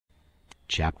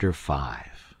Chapter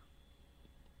 5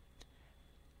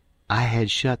 I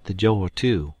had shut the door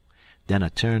to. Then I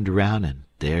turned around and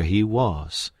there he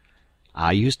was.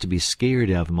 I used to be scared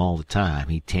of him all the time,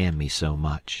 he tanned me so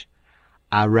much.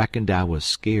 I reckoned I was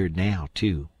scared now,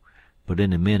 too, but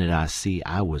in a minute I see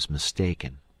I was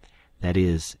mistaken. That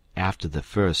is, after the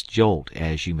first jolt,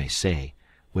 as you may say,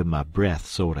 when my breath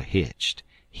sort of hitched,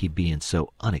 he being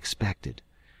so unexpected.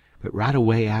 But right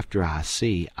away after I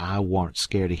see I warn't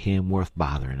scared of him worth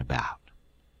bothering about.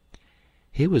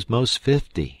 He was most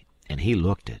 50, and he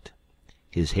looked it.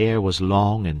 His hair was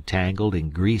long and tangled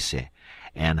and greasy,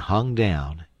 and hung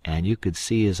down, and you could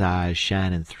see his eyes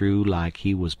shining through like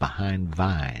he was behind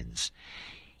vines.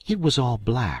 It was all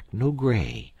black, no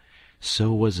gray.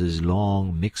 So was his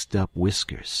long, mixed-up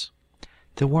whiskers.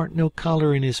 There warn't no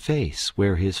color in his face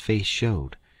where his face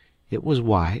showed. It was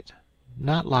white,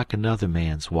 not like another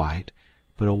man's white,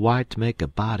 but a white to make a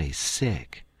body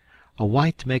sick, a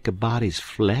white to make a body's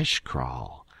flesh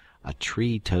crawl, a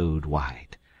tree-toad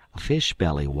white, a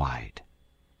fish-belly white.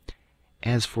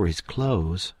 As for his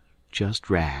clothes, just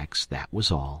rags, that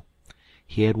was all.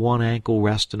 He had one ankle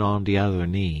resting on the other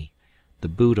knee. The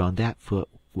boot on that foot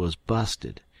was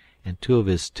busted, and 2 of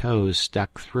his toes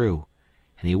stuck through,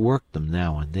 and he worked them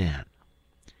now and then.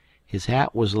 His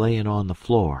hat was laying on the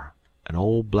floor, an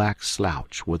old black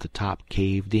slouch with the top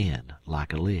caved in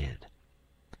like a lid.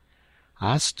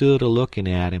 I stood a-looking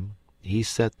at him. He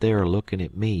set there a-looking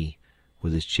at me,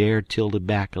 with his chair tilted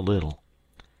back a little.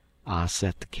 I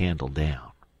set the candle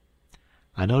down.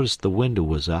 I noticed the window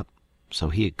was up, so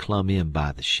he had clumb in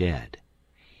by the shed.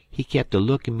 He kept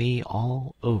a-looking me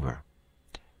all over.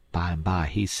 By and by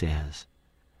he says,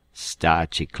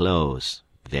 "Starchy clothes,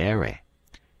 very.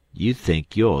 You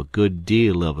think you're a good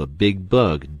deal of a big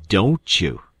bug, don't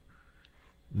you?"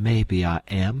 "Maybe I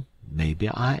am, maybe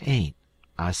I ain't,"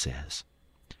 I says.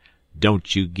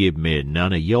 "Don't you give me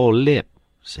none of your lip,"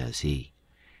 says he.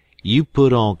 "You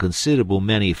put on considerable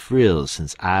many frills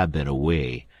since I've been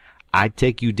away. I'd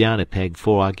take you down a peg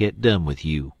 'fore I get done with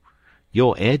you.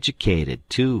 You're educated,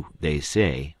 too, they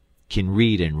say. Can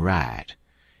read and write.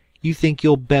 You think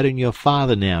you're better'n your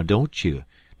father now, don't you,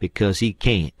 because he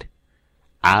can't?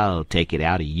 I'll take it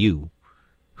out of you.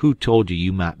 Who told you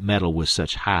you might meddle with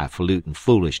such highfalutin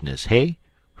foolishness, hey?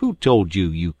 Who told you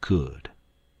you could?"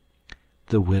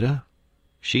 "The widow.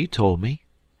 She told me."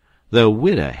 "The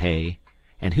widow, hey?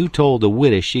 And who told the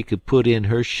widow she could put in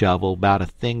her shovel 'bout a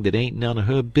thing that ain't none of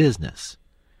her business?"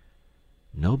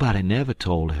 "Nobody never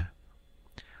told her."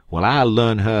 "Well, I'll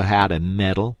learn her how to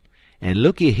meddle. And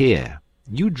looky here,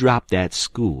 you drop that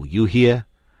school, you hear?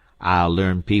 I'll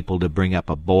learn people to bring up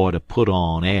a boy to put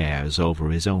on airs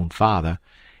over his own father,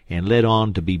 and let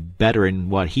on to be better'n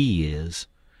what he is.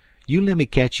 You lemme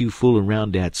catch you foolin'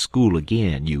 round that school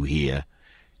again, you hear?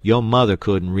 Your mother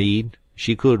couldn't read,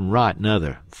 she couldn't write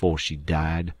nuther, 'fore she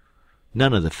died.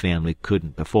 None of the family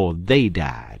couldn't before they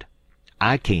died.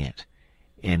 I can't,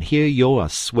 and here you're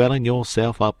a-swellin'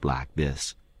 yourself up like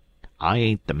this. I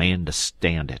ain't the man to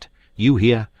stand it. You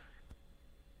hear?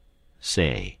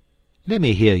 Say,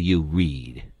 lemme hear you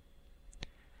read."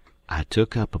 I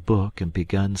took up a book and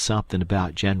begun something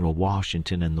about General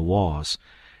Washington and the wars.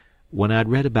 When I'd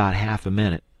read about half a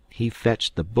minute, he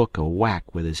fetched the book a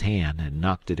whack with his hand and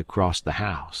knocked it across the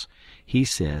house. He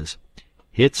says,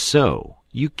 "It's so.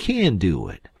 You can do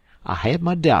it. I had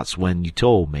my doubts when you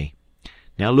told me.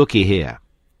 Now looky here.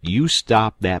 You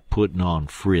stop that putting on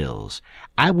frills.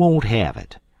 I won't have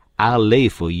it. I'll lay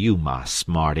for you, my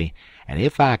smarty, and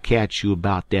if I catch you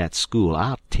about that school,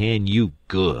 I'll tan you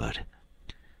good.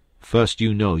 First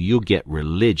you know you'll get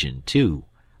religion, too.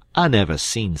 I never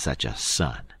seen such a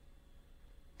son."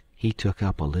 He took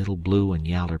up a little blue and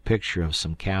yaller picture of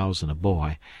some cows and a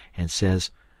boy, and says,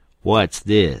 "What's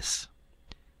this?"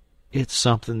 "It's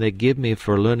something they give me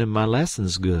for learning my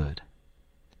lessons good."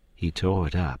 He tore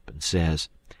it up and says,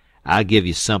 "I'll give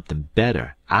you something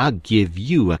better. I'll give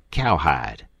you a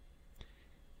cowhide."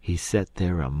 He set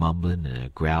there a-mumbling and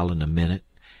a-growling a minute,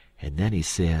 and then he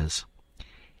says,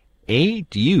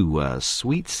 "Ain't you a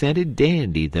sweet-scented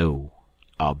dandy, though?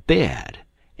 A bed,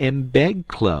 and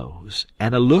bedclothes,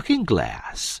 and a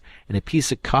looking-glass, and a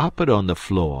piece of carpet on the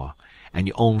floor, and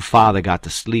your own father got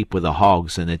to sleep with the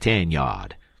hogs in the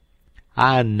tan-yard.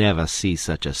 I never see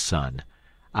such a son.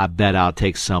 I bet I'll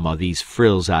take some of these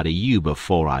frills out of you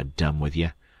before I've done with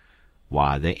you.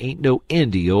 Why, there ain't no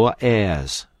end to your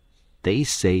airs. They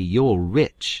say you're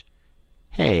rich.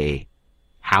 Hey,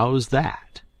 how's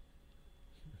that?"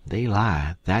 "They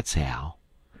lie, that's how."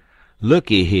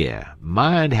 "Looky here,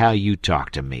 mind how you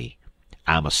talk to me.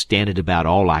 I'm a-standing about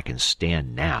all I can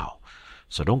stand now,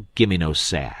 so don't gimme no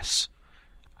sass.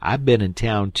 I've been in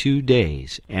town 2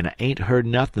 days, and I ain't heard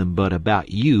nothin' but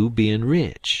about you bein'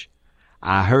 rich.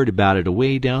 I heard about it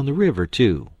away down the river,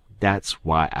 too. That's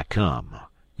why I come.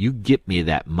 You git me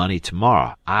that money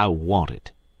tomorrow. I want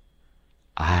it."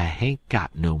 "I hain't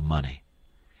got no money."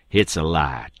 "It's a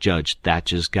lie. Judge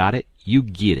Thatcher's got it. You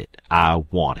git it. I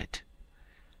want it."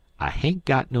 "I hain't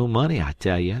got no money, I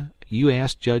tell you. You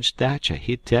ask Judge Thatcher.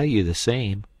 He'd tell you the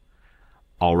same."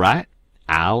 "All right.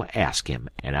 I'll ask him,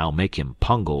 and I'll make him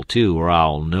pungle, too, or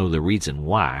I'll know the reason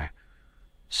why.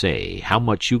 Say, how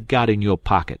much you got in your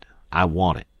pocket? I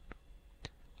want it."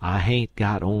 "I hain't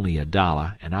got only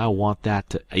 $1, and I want that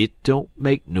to—" "It don't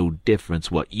make no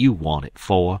difference what you want it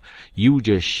for. You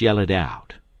just shell it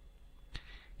out."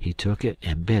 He took it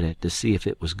and bit it to see if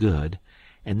it was good,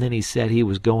 and then he said he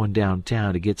was going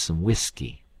downtown to get some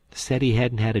whiskey. Said he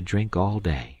hadn't had a drink all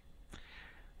day.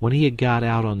 When he had got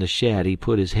out on the shed he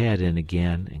put his head in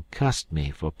again and cussed me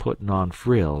for putting on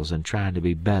frills and trying to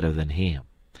be better than him.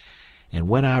 And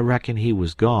when I reckoned he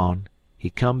was gone, he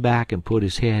come back and put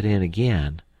his head in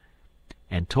again,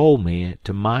 and told me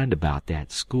to mind about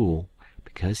that school,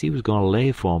 because he was going to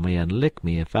lay for me and lick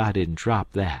me if I didn't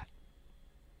drop that.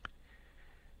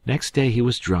 Next day he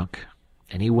was drunk,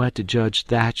 and he went to Judge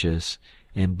Thatcher's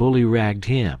and bully-ragged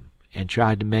him and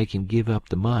tried to make him give up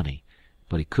the money,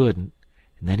 but he couldn't,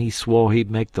 and then he swore he'd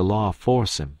make the law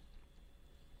force him.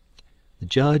 The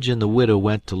judge and the widow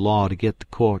went to law to get the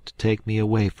court to take me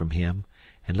away from him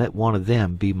and let one of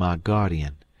them be my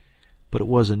guardian. But it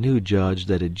was a new judge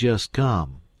that had just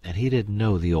come, and he didn't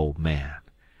know the old man.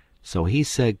 So he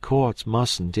said courts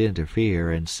mustn't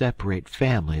interfere and separate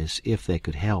families if they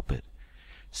could help it.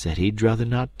 Said he'd druther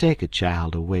not take a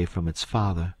child away from its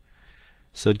father.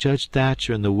 So Judge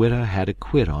Thatcher and the widow had to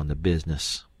quit on the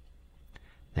business.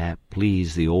 That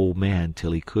pleased the old man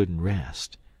till he couldn't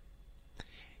rest.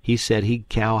 He said he'd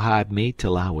cowhide me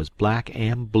till I was black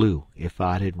and blue if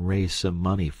I didn't raise some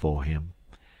money for him.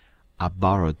 I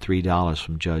borrowed $3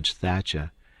 from Judge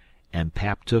Thatcher, and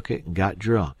Pap took it and got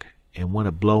drunk, and went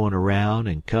a-blowing around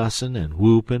and cussing and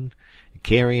whooping and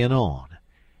carrying on,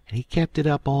 and he kept it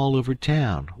up all over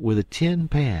town with a tin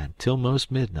pan till most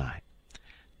midnight.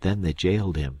 Then they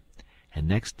jailed him, and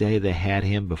next day they had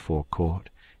him before court,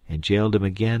 and jailed him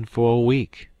again for a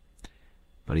week.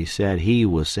 But he said he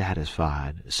was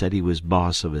satisfied, said he was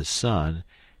boss of his son,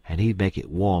 and he'd make it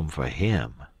warm for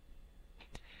him.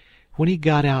 When he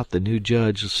got out, the new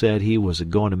judge said he was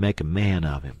a-going to make a man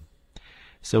of him.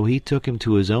 So he took him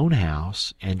to his own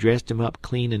house and dressed him up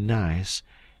clean and nice,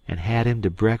 and had him to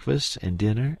breakfast and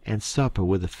dinner and supper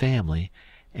with the family,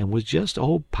 and was just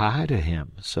old pie to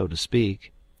him, so to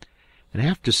speak. And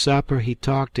after supper he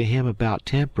talked to him about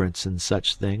temperance and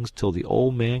such things till the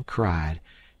old man cried,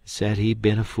 and said he'd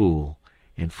been a fool,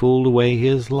 and fooled away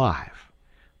his life.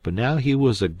 But now he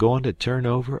was a-going to turn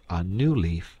over a new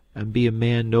leaf and be a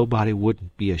man nobody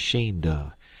wouldn't be ashamed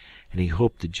of, and he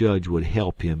hoped the judge would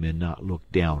help him and not look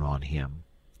down on him.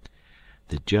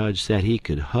 The judge said he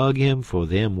could hug him for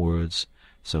them words,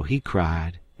 so he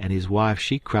cried, and his wife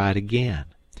she cried again.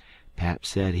 Pap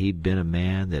said he'd been a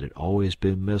man that had always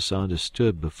been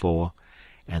misunderstood before,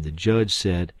 and the judge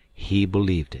said he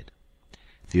believed it.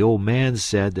 The old man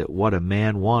said that what a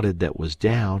man wanted that was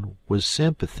down was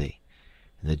sympathy,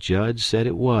 and the judge said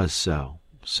it was so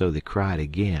they cried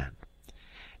again.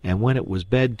 And when it was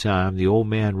bedtime, the old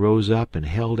man rose up and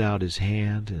held out his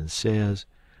hand and says,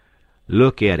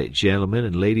 "Look at it, gentlemen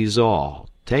and ladies all.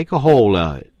 Take a hold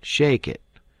of it. Shake it.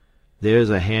 There's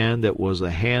a hand that was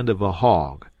the hand of a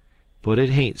hog, but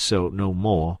it hain't so no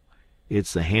more.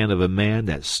 It's the hand of a man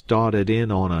that started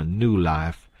in on a new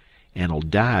life, and'll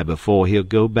die before he'll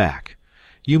go back.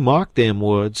 You mark them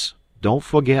words. Don't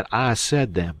forget I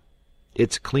said them.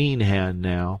 It's a clean hand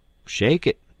now. Shake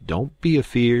it. Don't be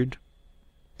afeard."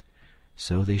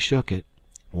 So they shook it,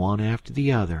 one after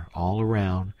the other, all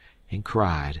around, and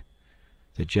cried.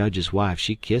 The judge's wife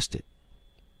she kissed it.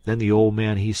 Then the old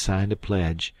man he signed a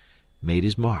pledge, made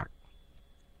his mark.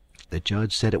 The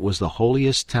judge said it was the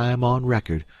holiest time on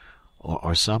record,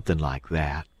 or something like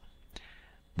that.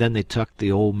 Then they tucked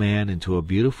the old man into a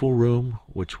beautiful room,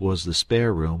 which was the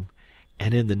spare room,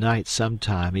 and in the night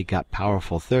sometime he got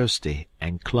powerful thirsty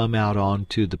and clumb out on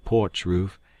to the porch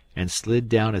roof and slid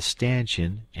down a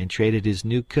stanchion and traded his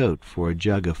new coat for a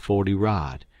jug of 40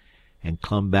 rod, and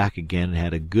clumb back again and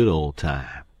had a good old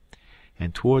time.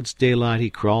 And towards daylight he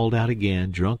crawled out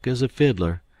again, drunk as a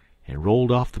fiddler, and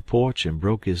rolled off the porch and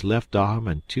broke his left arm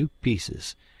in 2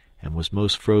 pieces, and was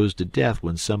most froze to death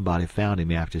when somebody found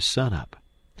him after sunup.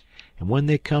 And when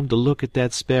they come to look at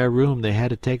that spare room they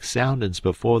had to take soundin's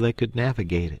before they could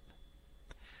navigate it.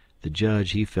 The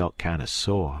judge he felt kind of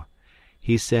sore.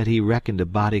 He said he reckoned a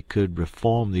body could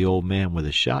reform the old man with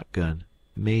a shotgun,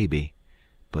 maybe,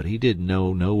 but he didn't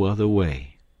know no other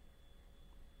way.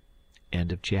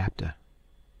 End of chapter.